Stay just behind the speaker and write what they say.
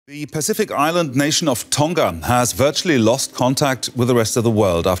The Pacific island nation of Tonga has virtually lost contact with the rest of the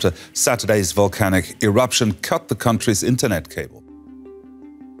world after Saturday's volcanic eruption cut the country's internet cable.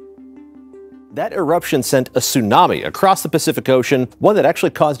 That eruption sent a tsunami across the Pacific Ocean, one that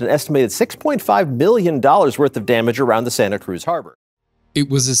actually caused an estimated $6.5 million worth of damage around the Santa Cruz harbor. It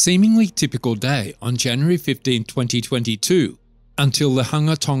was a seemingly typical day on January 15, 2022, until the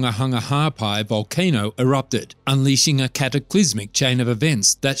Hunga Tonga-Hunga Ha'apai volcano erupted, unleashing a cataclysmic chain of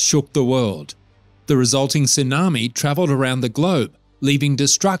events that shook the world. The resulting tsunami travelled around the globe, leaving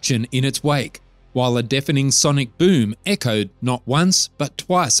destruction in its wake, while a deafening sonic boom echoed not once but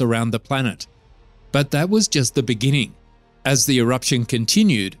twice around the planet. But that was just the beginning. As the eruption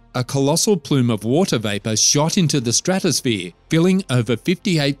continued, a colossal plume of water vapour shot into the stratosphere, filling over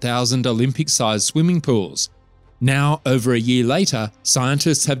 58,000 Olympic-sized swimming pools. Now, over a year later,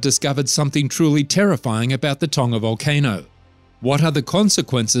 scientists have discovered something truly terrifying about the Tonga volcano. What are the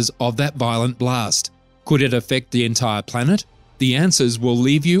consequences of that violent blast? Could it affect the entire planet? The answers will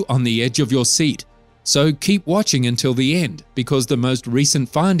leave you on the edge of your seat. So keep watching until the end, because the most recent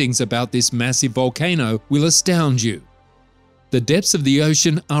findings about this massive volcano will astound you. The depths of the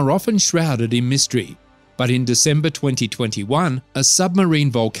ocean are often shrouded in mystery. But in December 2021, a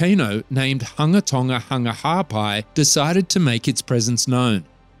submarine volcano named Hunga Tonga-Hunga Ha'apai decided to make its presence known.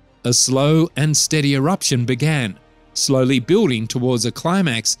 A slow and steady eruption began, slowly building towards a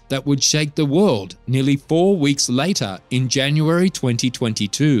climax that would shake the world nearly 4 weeks later in January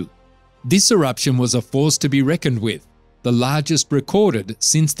 2022. This eruption was a force to be reckoned with, the largest recorded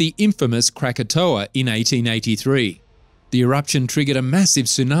since the infamous Krakatoa in 1883. The eruption triggered a massive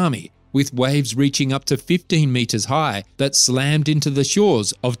tsunami, with waves reaching up to 15 metres high that slammed into the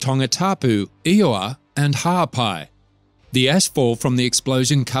shores of Tongatapu, Eoa and Ha'apai. The ashfall from the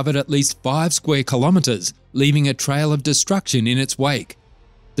explosion covered at least 5 square kilometres, leaving a trail of destruction in its wake.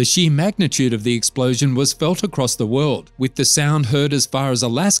 The sheer magnitude of the explosion was felt across the world, with the sound heard as far as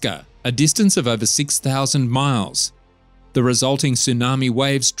Alaska, a distance of over 6,000 miles. The resulting tsunami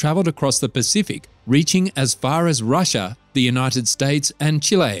waves travelled across the Pacific, reaching as far as Russia, the United States and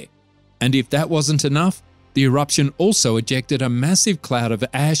Chile. And if that wasn't enough, the eruption also ejected a massive cloud of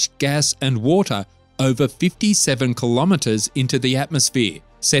ash, gas and water over 57 kilometres into the atmosphere,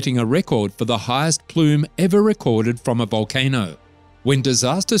 setting a record for the highest plume ever recorded from a volcano. When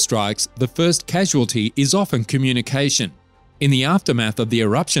disaster strikes, the first casualty is often communication. In the aftermath of the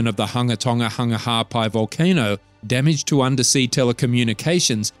eruption of the Hunga Tonga-Hunga Ha'apai volcano, damage to undersea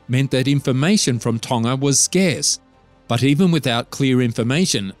telecommunications meant that information from Tonga was scarce. But even without clear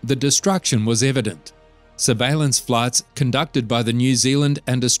information, the destruction was evident. Surveillance flights conducted by the New Zealand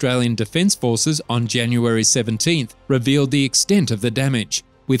and Australian Defence Forces on January 17th revealed the extent of the damage,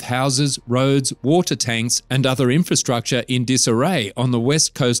 with houses, roads, water tanks and other infrastructure in disarray on the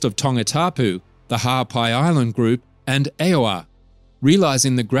west coast of Tongatapu, the Ha'apai Island group and Eoa.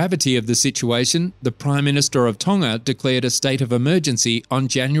 Realising the gravity of the situation, the Prime Minister of Tonga declared a state of emergency on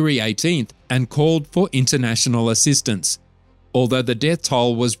January 18th and called for international assistance. Although the death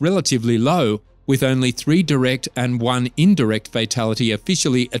toll was relatively low, with only 3 direct and 1 indirect fatality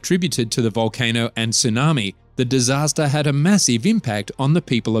officially attributed to the volcano and tsunami, the disaster had a massive impact on the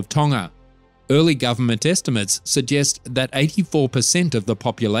people of Tonga. Early government estimates suggest that 84% of the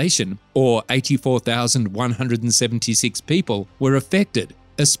population, or 84,176 people, were affected,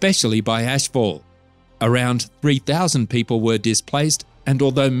 especially by ashfall. Around 3,000 people were displaced, and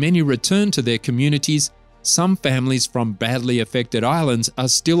although many returned to their communities, some families from badly affected islands are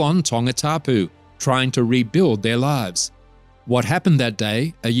still on Tongatapu, trying to rebuild their lives. What happened that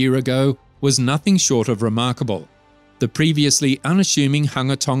day, a year ago, was nothing short of remarkable. The previously unassuming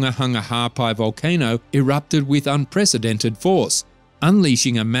Hunga Tonga-Hunga Ha'apai volcano erupted with unprecedented force,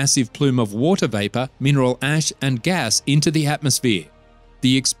 unleashing a massive plume of water vapour, mineral ash and gas into the atmosphere.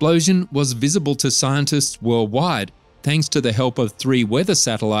 The explosion was visible to scientists worldwide thanks to the help of 3 weather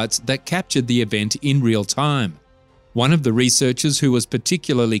satellites that captured the event in real time. One of the researchers who was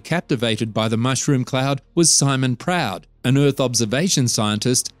particularly captivated by the mushroom cloud was Simon Proud, an Earth observation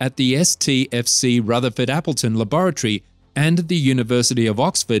scientist at the STFC Rutherford Appleton Laboratory and the University of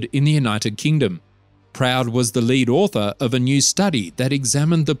Oxford in the United Kingdom. Proud was the lead author of a new study that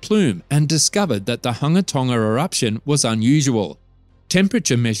examined the plume and discovered that the Hunga Tonga eruption was unusual.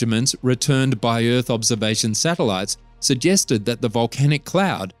 Temperature measurements returned by Earth observation satellites suggested that the volcanic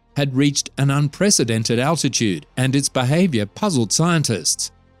cloud had reached an unprecedented altitude, and its behaviour puzzled scientists.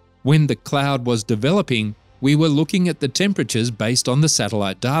 When the cloud was developing, we were looking at the temperatures based on the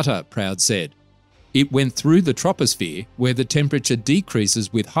satellite data, Proud said. It went through the troposphere, where the temperature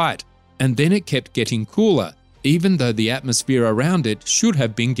decreases with height, and then it kept getting cooler, even though the atmosphere around it should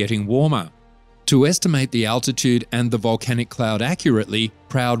have been getting warmer. To estimate the altitude and the volcanic cloud accurately,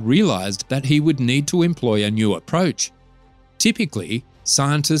 Proud realized that he would need to employ a new approach. Typically,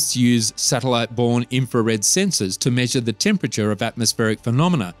 scientists use satellite-borne infrared sensors to measure the temperature of atmospheric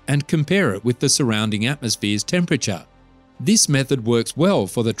phenomena and compare it with the surrounding atmosphere's temperature. This method works well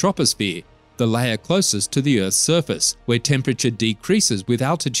for the troposphere, the layer closest to the Earth's surface, where temperature decreases with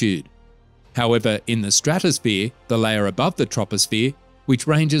altitude. However, in the stratosphere, the layer above the troposphere, which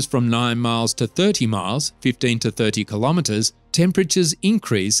ranges from 9 miles to 30 miles, 15 to 30 kilometers, temperatures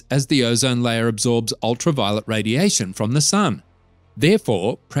increase as the ozone layer absorbs ultraviolet radiation from the sun.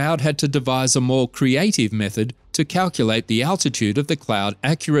 Therefore, Proud had to devise a more creative method to calculate the altitude of the cloud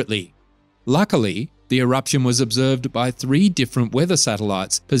accurately. Luckily, the eruption was observed by 3 different weather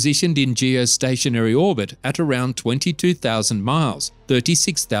satellites positioned in geostationary orbit at around 22,000 miles,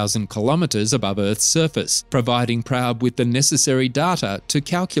 36,000 kilometers above Earth's surface, providing Proud with the necessary data to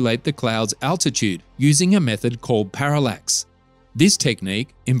calculate the cloud's altitude using a method called parallax. This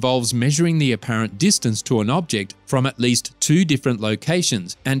technique involves measuring the apparent distance to an object from at least 2 different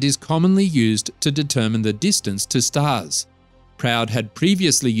locations and is commonly used to determine the distance to stars. Proud had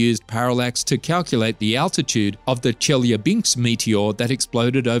previously used parallax to calculate the altitude of the Chelyabinsk meteor that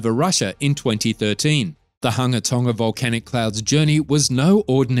exploded over Russia in 2013. The Hunga Tonga volcanic cloud's journey was no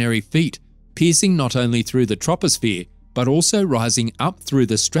ordinary feat, piercing not only through the troposphere, but also rising up through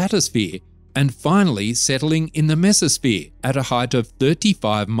the stratosphere and finally settling in the mesosphere at a height of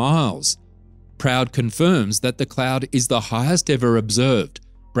 35 miles. Proud confirms that the cloud is the highest ever observed,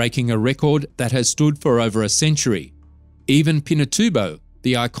 breaking a record that has stood for over a century. Even Pinatubo,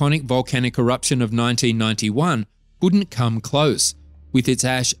 the iconic volcanic eruption of 1991, couldn't come close, with its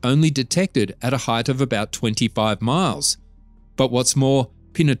ash only detected at a height of about 25 miles. But what's more,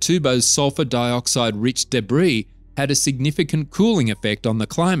 Pinatubo's sulfur dioxide-rich debris had a significant cooling effect on the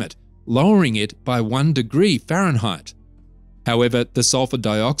climate, lowering it by 1 degree Fahrenheit. However, the sulfur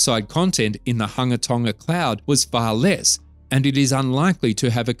dioxide content in the Hunga Tonga cloud was far less, and it is unlikely to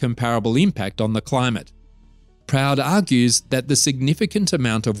have a comparable impact on the climate. Proud argues that the significant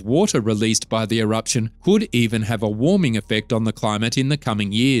amount of water released by the eruption could even have a warming effect on the climate in the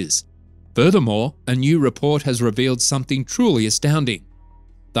coming years. Furthermore, a new report has revealed something truly astounding.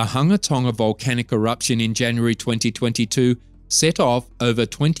 The Hunga Tonga volcanic eruption in January 2022 set off over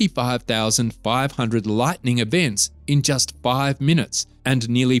 25,500 lightning events in just 5 minutes and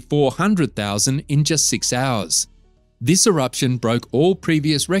nearly 400,000 in just 6 hours. This eruption broke all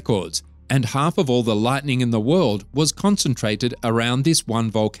previous records, and half of all the lightning in the world was concentrated around this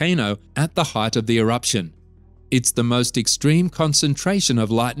one volcano at the height of the eruption. It's the most extreme concentration of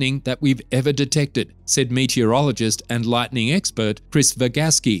lightning that we've ever detected, said meteorologist and lightning expert Chris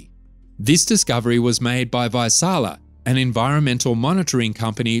Vergasky. This discovery was made by Vaisala, an environmental monitoring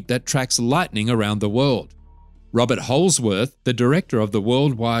company that tracks lightning around the world. Robert Holsworth, the director of the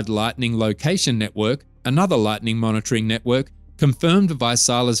Worldwide Lightning Location Network, another lightning monitoring network, confirmed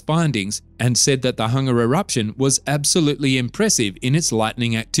Vaisala's findings and said that the Hunga eruption was absolutely impressive in its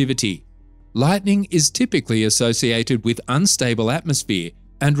lightning activity. Lightning is typically associated with unstable atmosphere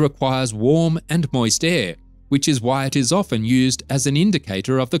and requires warm and moist air, which is why it is often used as an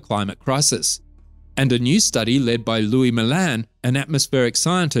indicator of the climate crisis. And a new study led by Louis Milan, an atmospheric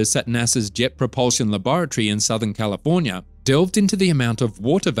scientist at NASA's Jet Propulsion Laboratory in Southern California, delved into the amount of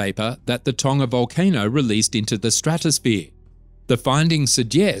water vapor that the Tonga volcano released into the stratosphere. The findings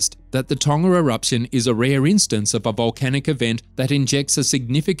suggest that the Tonga eruption is a rare instance of a volcanic event that injects a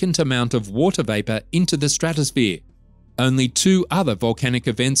significant amount of water vapor into the stratosphere. Only 2 other volcanic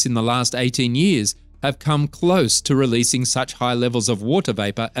events in the last 18 years have come close to releasing such high levels of water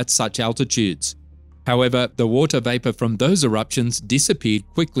vapor at such altitudes. However, the water vapor from those eruptions disappeared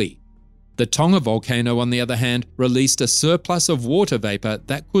quickly. The Tonga volcano, on the other hand, released a surplus of water vapor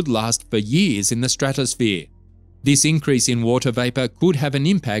that could last for years in the stratosphere. This increase in water vapor could have an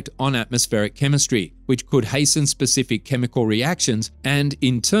impact on atmospheric chemistry, which could hasten specific chemical reactions and,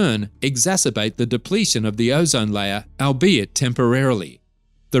 in turn, exacerbate the depletion of the ozone layer, albeit temporarily.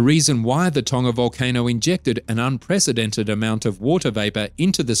 The reason why the Tonga volcano injected an unprecedented amount of water vapor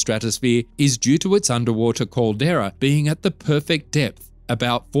into the stratosphere is due to its underwater caldera being at the perfect depth,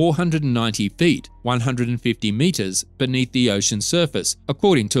 about 490 feet, 150 meters beneath the ocean surface,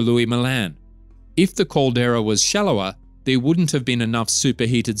 according to Louis Milan. If the caldera was shallower, there wouldn't have been enough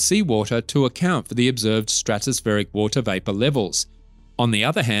superheated seawater to account for the observed stratospheric water vapor levels. On the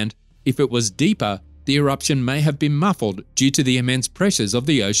other hand, if it was deeper, the eruption may have been muffled due to the immense pressures of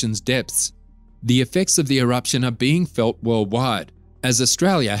the ocean's depths. The effects of the eruption are being felt worldwide. as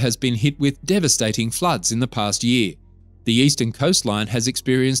Australia has been hit with devastating floods in the past year. The eastern coastline has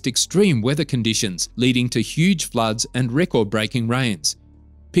experienced extreme weather conditions, leading to huge floods and record-breaking rains.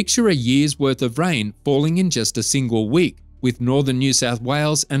 Picture a year's worth of rain falling in just a single week, with northern New South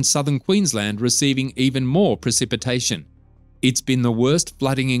Wales and southern Queensland receiving even more precipitation. It's been the worst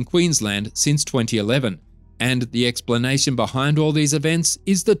flooding in Queensland since 2011, and the explanation behind all these events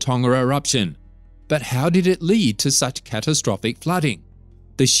is the Tonga eruption. But how did it lead to such catastrophic flooding?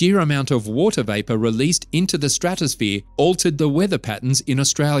 The sheer amount of water vapour released into the stratosphere altered the weather patterns in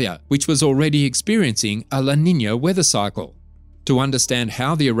Australia, which was already experiencing a La Niña weather cycle. To understand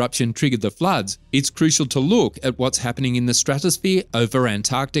how the eruption triggered the floods, it's crucial to look at what's happening in the stratosphere over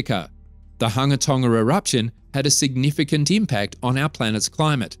Antarctica. The Hunga Tonga eruption had a significant impact on our planet's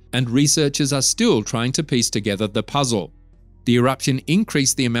climate, and researchers are still trying to piece together the puzzle. The eruption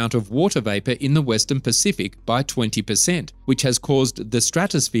increased the amount of water vapour in the Western Pacific by 20%, which has caused the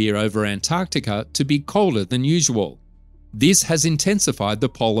stratosphere over Antarctica to be colder than usual. This has intensified the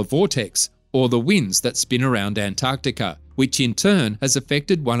polar vortex, or the winds that spin around Antarctica, which in turn has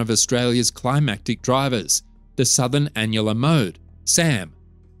affected one of Australia's climactic drivers, the Southern Annular Mode, SAM.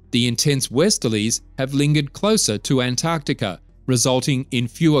 The intense westerlies have lingered closer to Antarctica, resulting in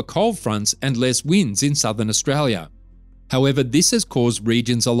fewer cold fronts and less winds in southern Australia. However, this has caused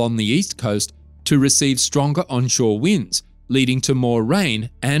regions along the east coast to receive stronger onshore winds, leading to more rain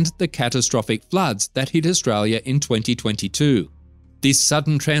and the catastrophic floods that hit Australia in 2022. This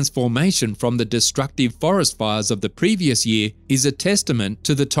sudden transformation from the destructive forest fires of the previous year is a testament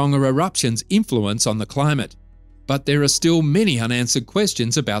to the Tonga eruption's influence on the climate. But there are still many unanswered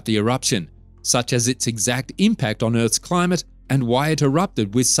questions about the eruption, such as its exact impact on Earth's climate and why it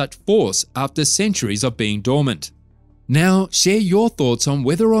erupted with such force after centuries of being dormant. Now, share your thoughts on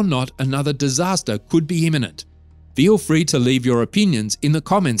whether or not another disaster could be imminent. Feel free to leave your opinions in the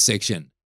comments section.